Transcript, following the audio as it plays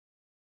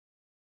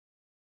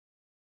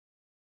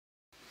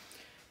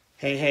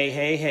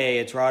Hey,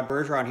 it's Rod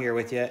Bergeron here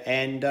with you,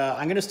 and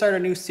I'm going to start a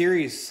new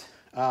series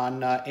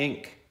on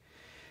ink.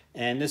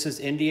 And this is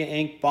India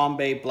ink,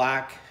 Bombay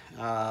Black.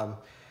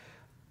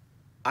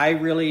 I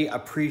really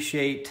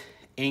appreciate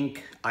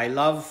ink. I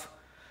love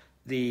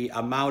the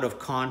amount of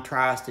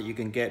contrast that you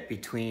can get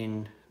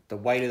between the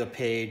white of the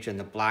page and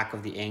the black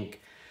of the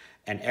ink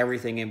and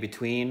everything in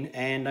between.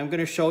 And I'm going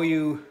to show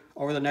you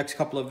over the next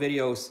couple of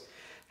videos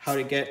how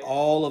to get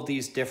all of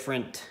these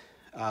different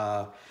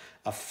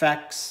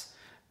effects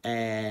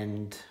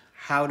and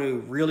how to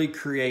really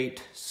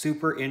create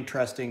super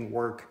interesting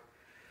work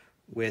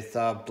with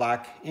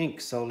black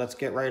ink. So let's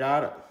get right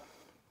at it.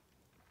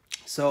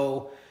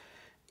 So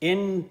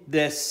in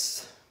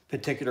this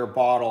particular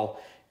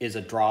bottle is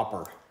a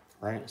dropper,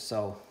 right?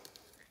 So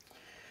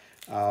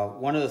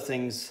one of the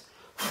things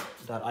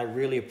that I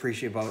really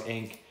appreciate about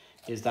ink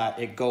is that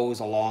it goes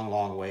a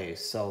long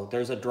ways. So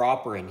there's a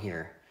dropper in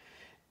here.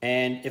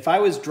 And if I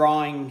was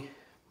drawing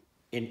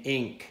in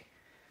ink,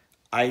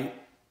 I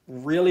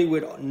really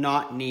would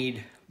not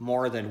need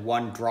more than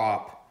one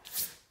drop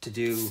to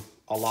do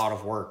a lot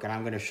of work. And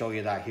I'm going to show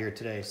you that here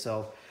today.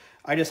 So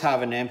I just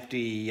have an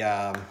empty,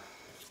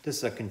 this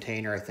is a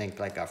container, I think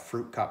like a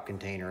fruit cup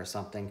container or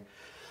something.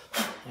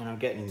 And I'm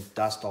getting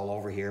dust all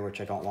over here,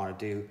 which I don't want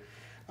to do.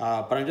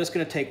 But I'm just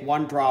going to take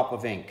one drop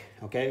of ink,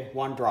 okay?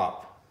 One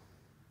drop.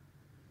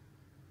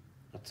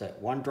 That's it,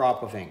 one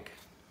drop of ink.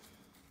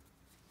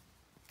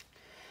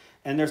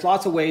 And there's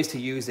lots of ways to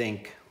use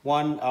ink.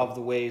 One of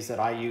the ways that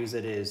I use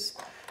it is,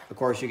 of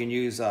course, you can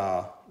use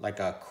like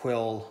a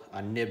quill,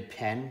 a nib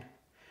pen.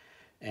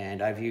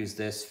 And I've used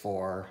this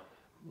for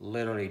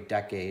literally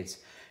decades.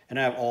 And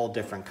I have all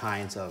different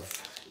kinds of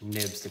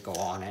nibs that go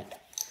on it,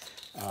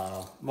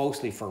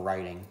 mostly for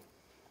writing,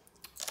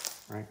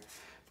 right?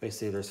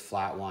 Basically, there's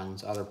flat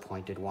ones, other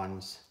pointed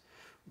ones,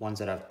 ones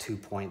that have 2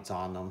 points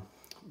on them.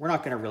 We're not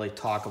going to really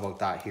talk about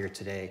that here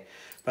today,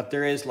 but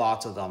there is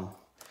lots of them.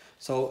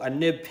 So a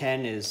nib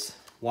pen is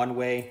one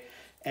way,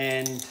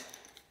 and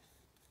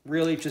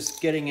really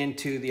just getting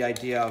into the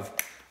idea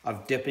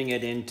of dipping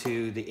it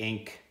into the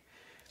ink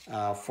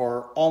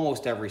for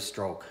almost every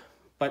stroke.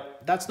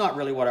 But that's not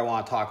really what I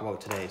want to talk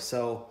about today.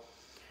 So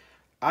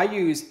I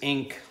use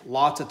ink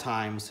lots of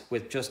times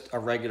with just a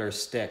regular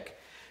stick.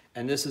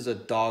 And this is a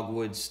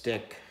dogwood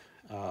stick,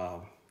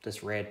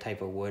 this red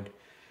type of wood.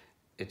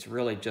 It's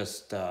really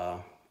just,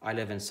 I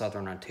live in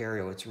southern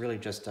Ontario. It's really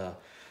just a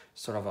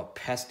sort of a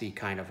pesty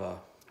kind of a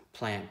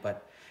plant,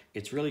 but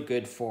it's really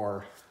good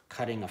for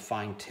cutting a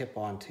fine tip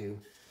onto.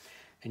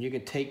 And you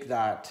can take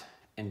that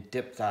and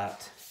dip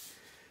that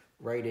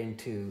right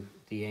into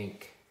the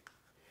ink.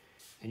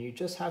 And you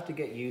just have to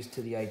get used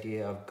to the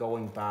idea of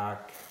going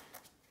back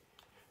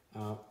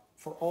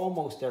for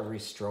almost every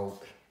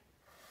stroke.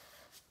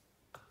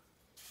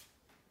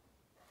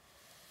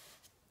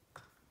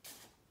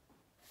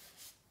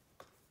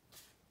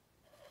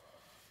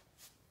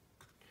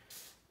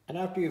 And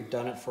after you've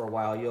done it for a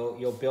while,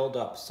 you'll build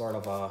up sort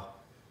of a,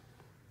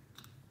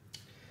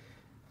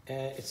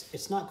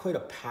 it's not quite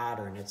a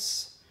pattern.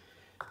 It's,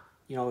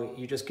 you know,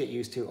 you just get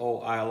used to, oh,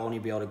 I'll only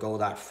be able to go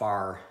that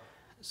far.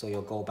 So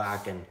you'll go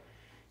back and,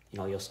 you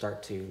know, you'll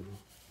start to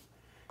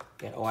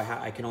get, oh,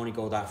 I can only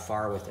go that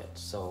far with it.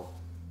 So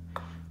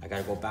I got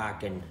to go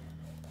back and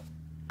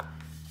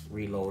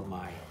reload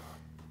my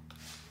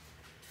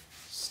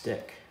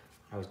stick.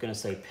 I was going to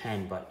say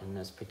pen, but in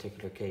this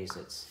particular case,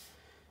 it's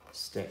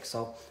stick.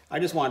 So I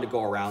just wanted to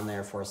go around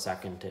there for a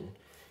second and,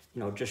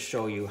 you know, just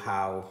show you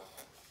how,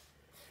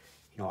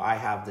 you know, I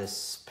have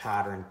this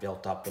pattern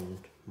built up in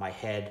my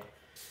head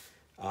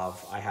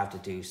of I have to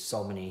do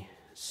so many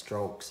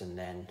strokes and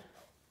then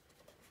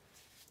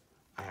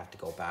I have to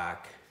go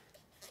back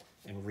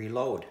and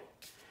reload.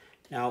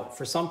 Now,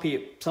 for some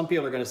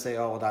people are going to say,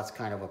 oh, well, that's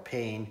kind of a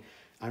pain.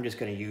 I'm just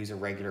going to use a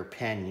regular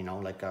pen, you know,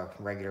 like a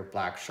regular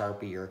black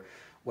Sharpie or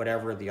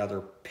whatever the other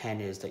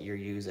pen is that you're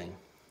using.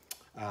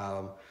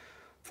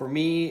 For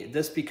me,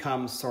 this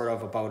becomes sort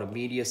of about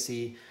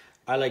immediacy.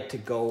 I like to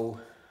go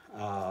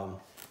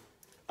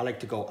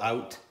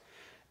out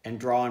and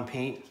draw and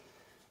paint.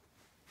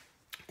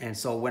 And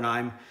so when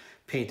I'm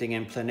painting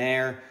in plein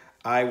air,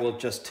 I will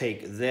just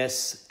take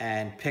this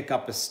and pick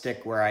up a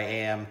stick where I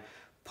am,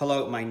 pull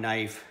out my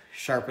knife,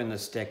 sharpen the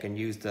stick, and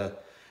use the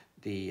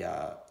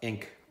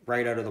ink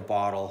right out of the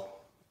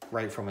bottle,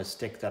 right from a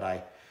stick that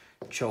I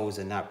chose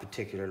in that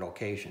particular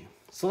location.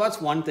 So that's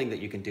one thing that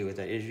you can do with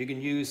it, is you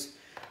can use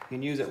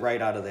it right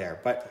out of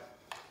there. But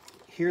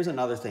here's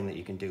another thing that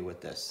you can do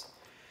with this,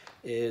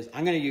 is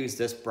I'm going to use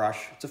this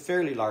brush. It's a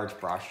fairly large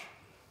brush.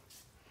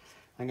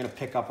 I'm going to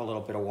pick up a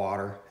little bit of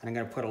water, and I'm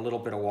going to put a little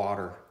bit of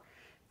water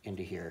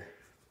into here,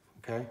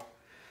 okay?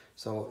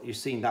 So you've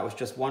seen that was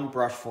just one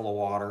brush full of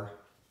water,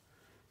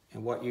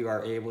 and what you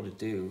are able to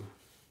do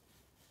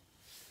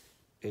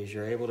is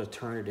you're able to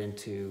turn it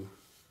into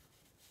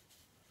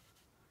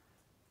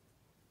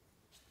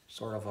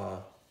sort of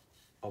a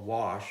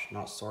wash,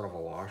 not sort of a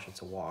wash,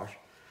 it's a wash.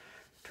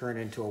 Turn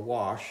it into a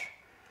wash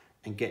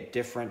and get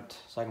different,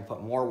 so I can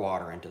put more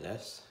water into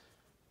this.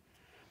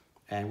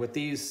 And with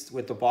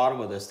the bottom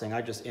of this thing,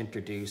 I just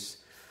introduce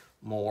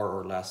more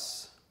or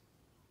less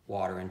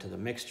water into the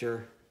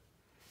mixture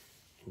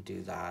and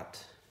do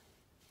that.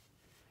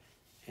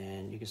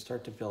 And you can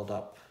start to build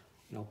up,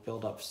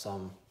 build up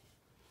some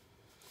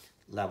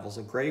levels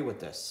of gray with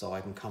this. So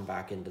I can come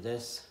back into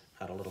this,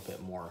 add a little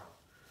bit more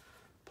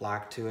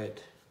black to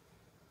it,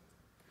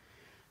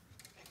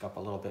 pick up a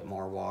little bit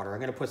more water. I'm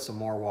going to put some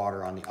more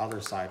water on the other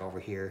side over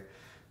here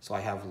so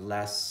I have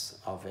less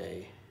of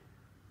a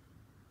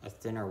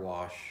thinner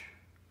wash,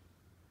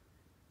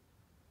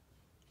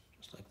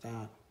 just like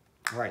that.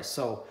 All right,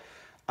 so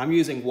I'm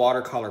using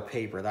watercolor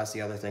paper. That's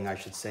the other thing I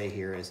should say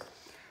here is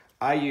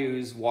I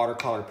use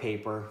watercolor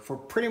paper for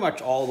pretty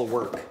much all the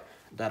work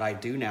that I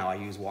do now. I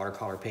use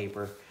watercolor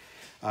paper.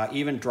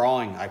 Even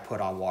drawing I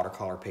put on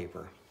watercolor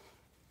paper.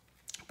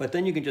 But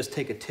then you can just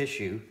take a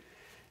tissue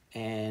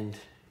and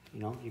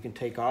you can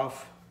take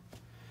off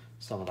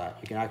some of that.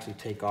 You can actually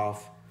take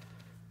off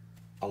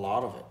a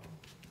lot of it,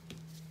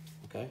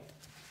 okay?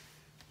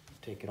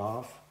 Take it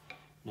off,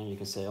 and then you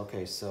can say,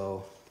 okay,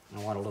 so I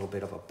want a little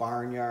bit of a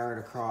barnyard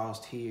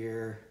across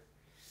here.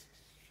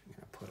 I'm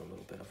gonna put a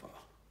little bit of a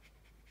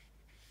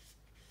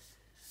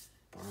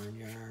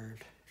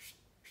barnyard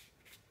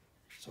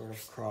sort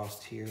of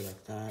crossed here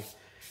like that,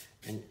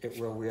 and it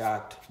will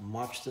react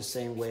much the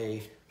same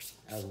way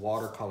as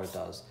watercolor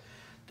does.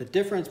 The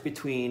difference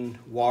between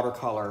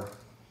watercolor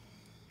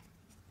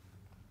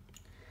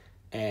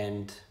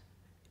and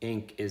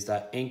ink is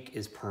that ink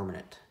is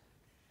permanent,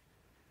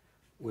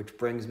 which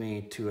brings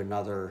me to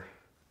another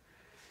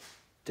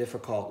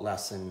difficult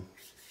lesson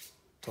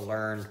to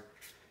learn.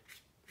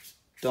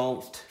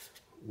 Don't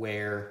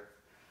wear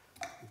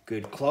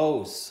good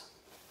clothes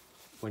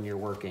when you're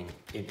working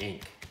in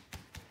ink.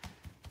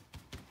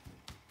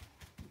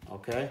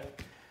 Okay?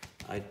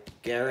 I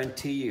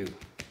guarantee you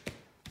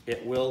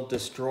it will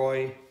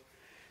destroy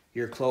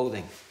your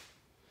clothing.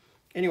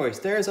 Anyways,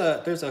 there's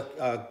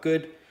a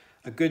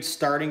good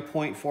starting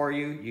point for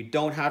you. You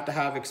don't have to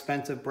have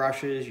expensive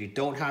brushes. You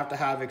don't have to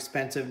have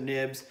expensive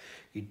nibs.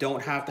 You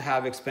don't have to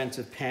have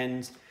expensive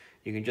pens.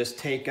 You can just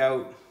take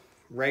out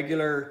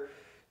regular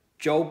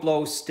Joe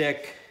Blow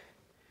stick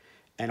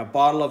and a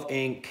bottle of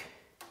ink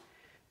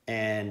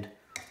and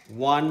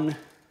one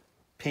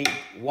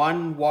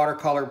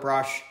watercolor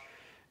brush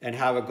and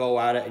have a go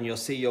at it, and you'll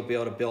see you'll be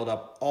able to build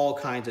up all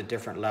kinds of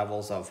different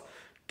levels of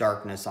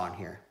darkness on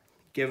here.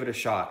 Give it a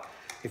shot.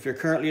 If you're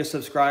currently a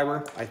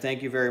subscriber, I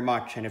thank you very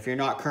much. And if you're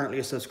not currently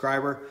a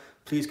subscriber,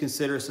 please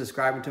consider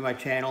subscribing to my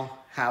channel.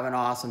 Have an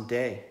awesome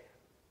day.